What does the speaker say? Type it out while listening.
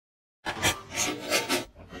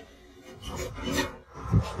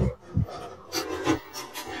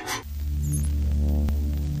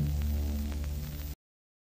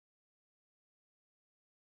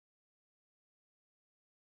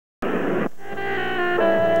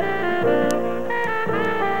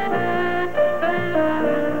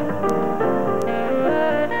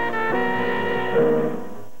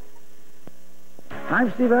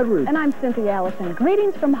Steve Edwards. And I'm Cynthia Allison.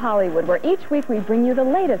 Greetings from Hollywood, where each week we bring you the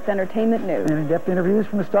latest entertainment news. And in-depth interviews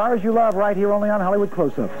from the stars you love right here only on Hollywood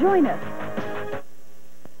Closeup. Join us.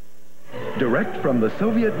 Direct from the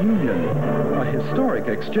Soviet Union, a historic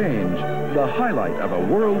exchange, the highlight of a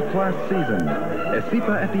world-class season.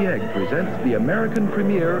 ESIPA at the Egg presents the American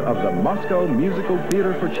premiere of the Moscow Musical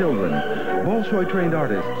Theater for Children. Bolshoi-trained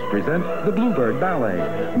artists present the Bluebird Ballet,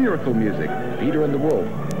 Miracle Music, Peter and the Wolf,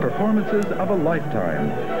 performances of a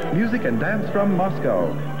lifetime. Music and dance from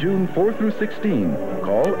Moscow, June 4 through 16.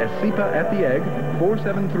 Call ESIPA at the Egg,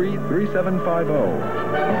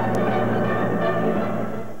 473-3750.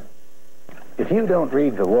 If you don't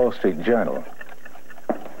read the Wall Street Journal,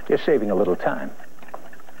 you're saving a little time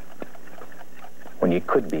when you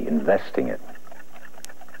could be investing it.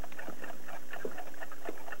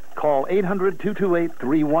 Call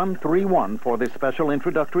 800-228-3131 for this special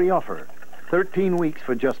introductory offer. 13 weeks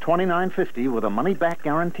for just $29.50 with a money-back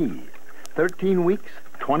guarantee. 13 weeks,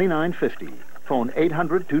 $29.50. Phone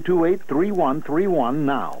 800-228-3131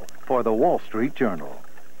 now for the Wall Street Journal.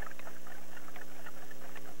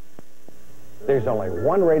 There's only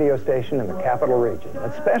one radio station in the capital region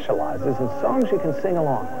that specializes in songs you can sing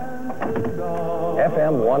along with.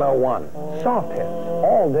 FM 101. Soft hits,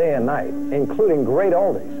 all day and night, including great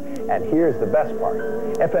oldies. And here's the best part.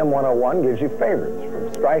 FM 101 gives you favorites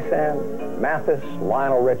from Streisand, Mathis,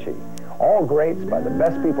 Lionel Richie. All greats by the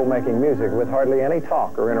best people making music with hardly any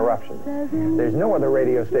talk or interruptions. There's no other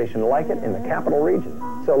radio station like it in the capital region.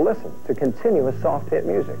 So listen to continuous soft hit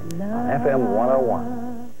music on FM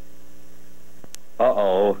 101.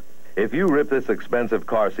 Uh-oh. If you rip this expensive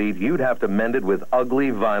car seat, you'd have to mend it with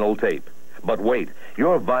ugly vinyl tape. But wait,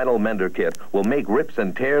 your vinyl mender kit will make rips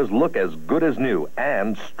and tears look as good as new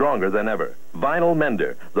and stronger than ever. Vinyl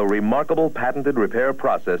Mender, the remarkable patented repair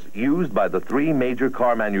process used by the 3 major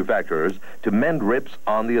car manufacturers to mend rips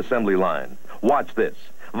on the assembly line. Watch this.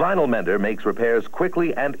 Vinyl Mender makes repairs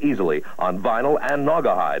quickly and easily on vinyl and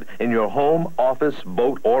naugahyde in your home, office,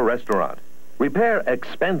 boat, or restaurant. Repair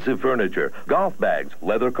expensive furniture, golf bags,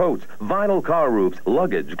 leather coats, vinyl car roofs,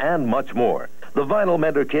 luggage, and much more. The Vinyl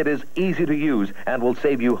Mender Kit is easy to use and will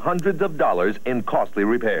save you hundreds of dollars in costly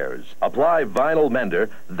repairs. Apply Vinyl Mender,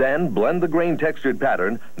 then blend the grain-textured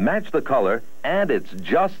pattern, match the color, and it's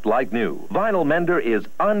just like new. Vinyl Mender is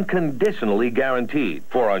unconditionally guaranteed.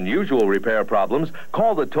 For unusual repair problems,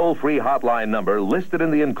 call the toll-free hotline number listed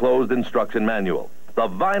in the enclosed instruction manual. The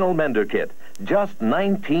Vinyl Mender Kit, just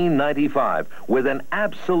 $19.95 with an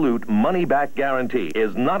absolute money-back guarantee,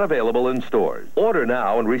 is not available in stores. Order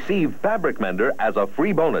now and receive Fabric Mender as a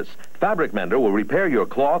free bonus. Fabric Mender will repair your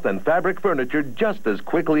cloth and fabric furniture just as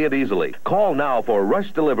quickly and easily. Call now for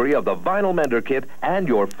rush delivery of the Vinyl Mender Kit and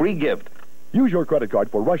your free gift. Use your credit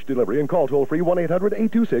card for rush delivery and call toll-free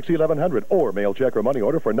 1-800-826-1100 or mail check or money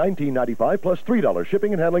order for $19.95 plus $3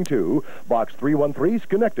 shipping and handling to Box 313,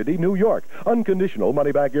 Schenectady, New York. Unconditional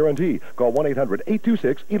money-back guarantee. Call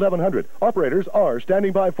 1-800-826-1100. Operators are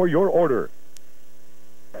standing by for your order.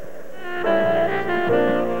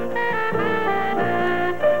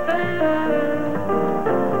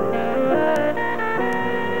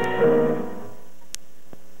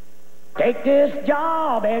 Take this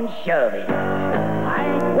job and shove it. I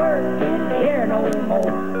ain't working here no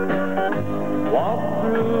more. Walk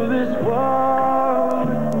through this world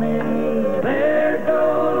with me. There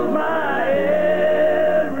goes my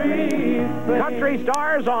everything. Country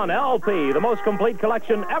Stars on LP, the most complete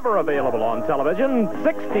collection ever available on television.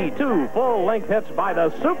 62 full-length hits by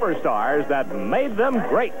the superstars that made them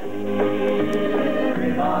great.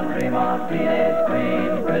 Dream on, teenage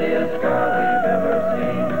queen, prettiest girl we've ever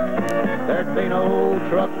seen. There'd be no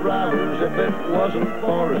truck drivers if it wasn't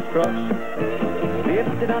for his trucks.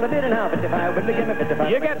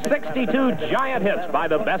 You get 62 giant hits by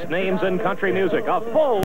the best names in country music. A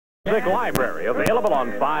full music library available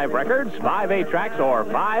on 5 records, 5 8-tracks, or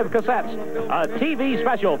 5 cassettes. A TV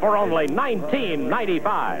special for only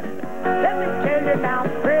 $19.95. Let me tell you now,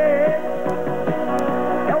 Fred.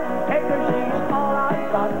 Don't take her, she's all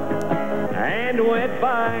I've got. And went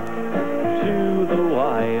back to the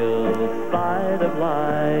wild side of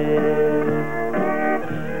life.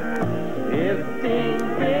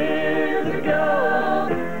 15 years ago,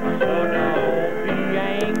 so don't be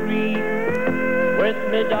angry with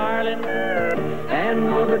me, darling, and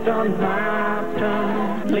move it on my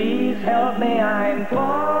tongue. Please help me, I'm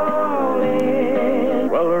falling.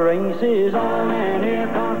 Well, the race is on, and here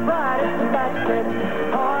comes Friday, the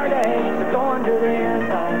backstretch. Hard days are going to the end.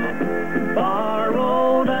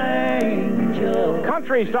 Borrowed angel.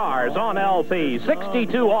 Country Stars on LP.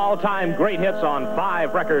 62 all-time great hits on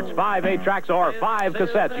 5 records, 5 8-tracks, or 5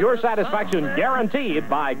 cassettes. Your satisfaction guaranteed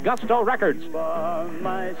by Gusto Records.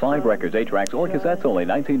 5 records, 8 tracks, or cassettes, only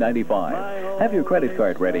 $19.95. Have your credit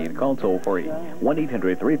card ready and call toll-free.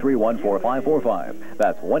 1-800-331-4545.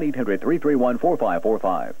 That's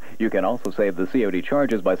 1-800-331-4545. You can also save the COD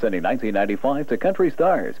charges by sending $19.95 to Country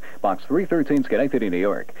Stars, Box 313, Schenectady, New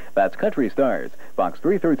York. That's Country Stars, Box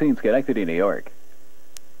 313, Schenectady, New York.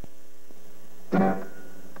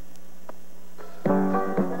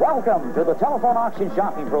 Welcome to the Telephone Auction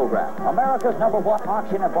Shopping Program, America's #1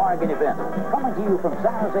 auction and bargain event. Coming to you from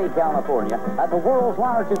San Jose, California, at the world's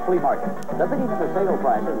largest flea market. The bidding and the sale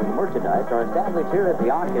prices of the merchandise are established here at the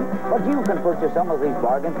auction, but you can purchase some of these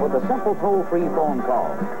bargains with a simple toll-free phone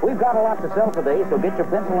call. We've got a lot to sell today, so get your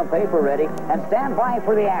pencil and paper ready and stand by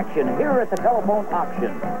for the action here at the Telephone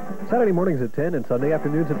Auction. Saturday mornings at 10 and Sunday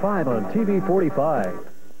afternoons at 5 on TV 45.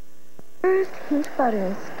 First, heat butter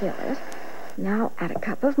in skillet. Now add a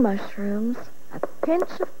cup of mushrooms, a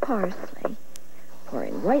pinch of parsley. Pour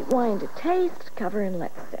in white wine to taste, cover and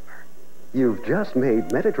let simmer. You've just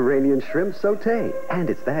made Mediterranean shrimp sauté, and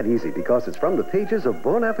it's that easy because it's from the pages of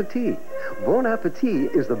Bon Appetit. Bon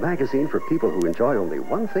Appetit is the magazine for people who enjoy only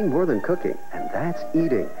one thing more than cooking, and that's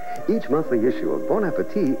eating. Each monthly issue of Bon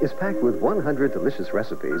Appetit is packed with 100 delicious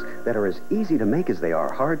recipes that are as easy to make as they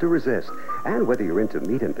are hard to resist. And whether you're into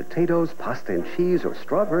meat and potatoes, pasta and cheese, or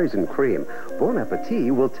strawberries and cream, Bon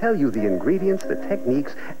Appetit will tell you the ingredients, the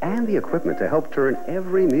techniques, and the equipment to help turn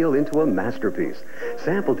every meal into a masterpiece.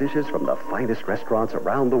 Sample dishes from the finest restaurants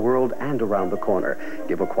around the world and around the corner.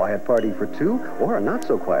 Give a quiet party for 2 or a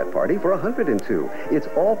not-so-quiet party for 102. It's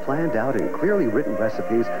all planned out in clearly written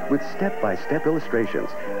recipes with step-by-step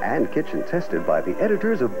illustrations and kitchen-tested by the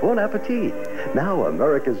editors of Bon Appetit. Now,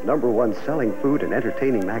 America's #1 selling food and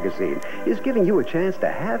entertaining magazine is giving you a chance to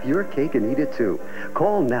have your cake and eat it, too.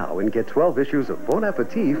 Call now and get 12 issues of Bon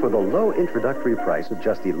Appetit for the low introductory price of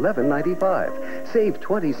just $11.95. Save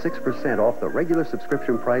 26% off the regular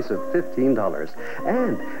subscription price of $15.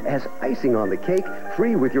 And as icing on the cake,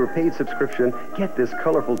 free with your paid subscription, get this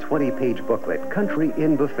colorful 20-page booklet, Country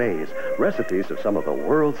in Buffets, recipes of some of the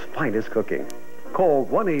world's finest cooking. Call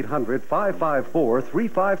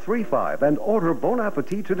 1-800-554-3535 and order Bon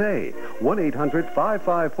Appetit today.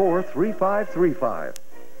 1-800-554-3535.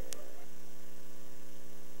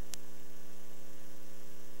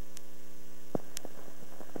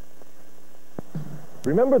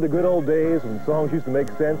 Remember the good old days when songs used to make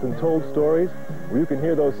sense and told stories? Well, you can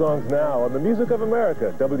hear those songs now on the Music of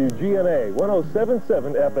America, WGNA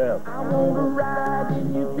 107.7 FM. I want to ride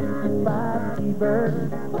in your 55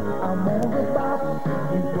 T-Bird. I'm on the box.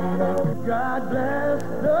 You know, God bless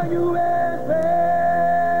the USA.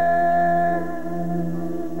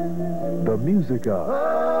 The Music of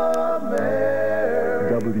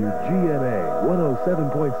America. WGNA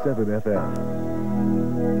 107.7 FM.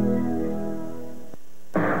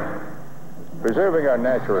 Preserving our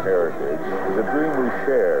natural heritage is a dream we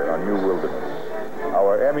share on New Wilderness,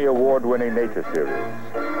 our Emmy Award-winning nature series.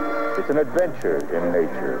 It's an adventure in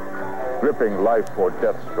nature, gripping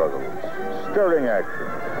life-or-death struggles, stirring action,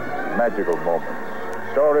 magical moments,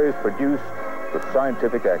 stories produced with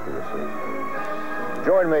scientific accuracy.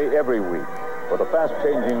 Join me every week for the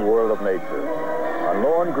fast-changing world of nature on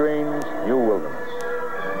Lorne Greene's New Wilderness.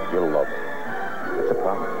 You'll love it. It's a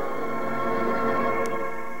promise.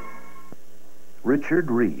 Richard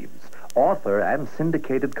Reeves, author and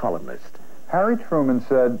syndicated columnist. Harry Truman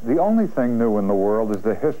said, "The only thing new in the world is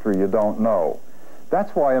the history you don't know."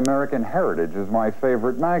 That's why American Heritage is my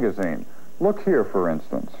favorite magazine. Look here, for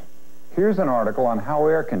instance. Here's an article on how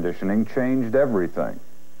air conditioning changed everything.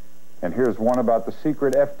 And here's one about the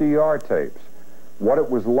secret FDR tapes, what it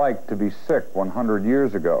was like to be sick 100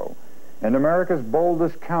 years ago, and America's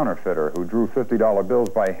boldest counterfeiter who drew $50 bills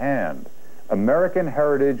by hand. American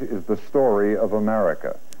Heritage is the story of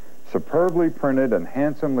America. Superbly printed and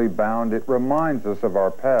handsomely bound, it reminds us of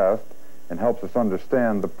our past and helps us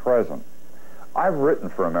understand the present. I've written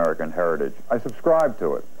for American Heritage. I subscribe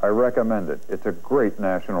to it. I recommend it. It's a great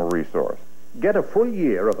national resource. Get a full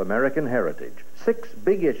year of American Heritage. 6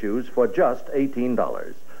 big issues for just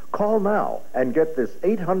 $18. Call now and get this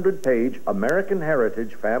 800-page American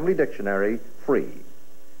Heritage Family Dictionary free.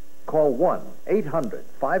 Call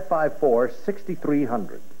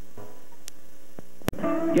 1-800-554-6300.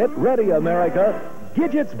 Get ready, America.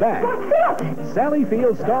 Gidget's back. Sally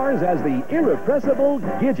Field stars as the irrepressible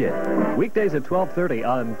Gidget. Weekdays at 12:30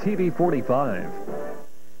 on TV 45.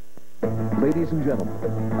 Ladies and gentlemen,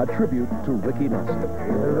 a tribute to Ricky Nelson.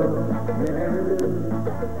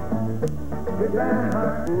 dry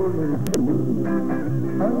heart.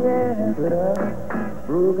 Oh yeah, but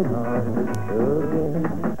broken heart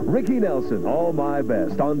again. Ricky Nelson, All My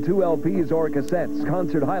Best, on 2 LPs or cassettes.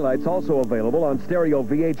 Concert highlights also available on stereo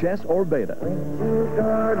VHS or beta. Two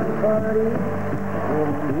garden party,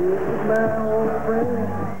 with my old friend,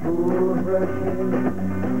 Bull Rushing.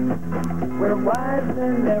 Where wise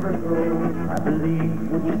men never grow. I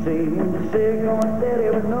believe what you say when you say going steady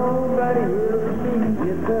with nobody else to see.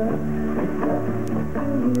 It's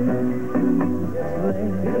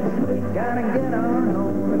late. Gotta get on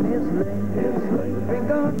home and it's late. Been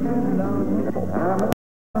gone too long.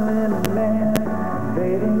 I'm a man,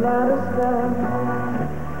 paid a lot of stuff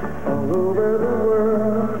all over the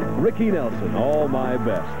world. Ricky Nelson, All My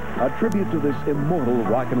Best, a tribute to this immortal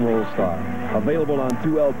rock and roll star. Available on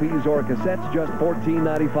 2 LPs or cassettes, just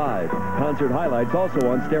 $14.95. Concert highlights also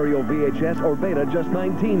on stereo VHS or beta, just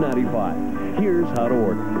 $19.95. Here's how to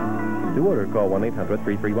order. To order, call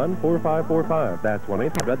 1-800-331-4545. That's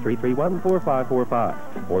 1-800-331-4545.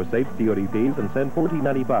 Or save COD fees and send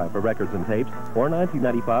 $14.95 for records and tapes, or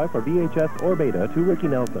 $19.95 for VHS or beta to Ricky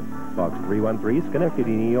Nelson, Box 313,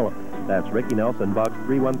 Schenectady, New York. That's Ricky Nelson, Box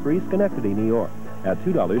 313, Schenectady, New York. At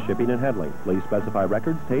 $2 shipping and handling. Please specify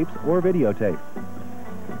records, tapes, or videotape.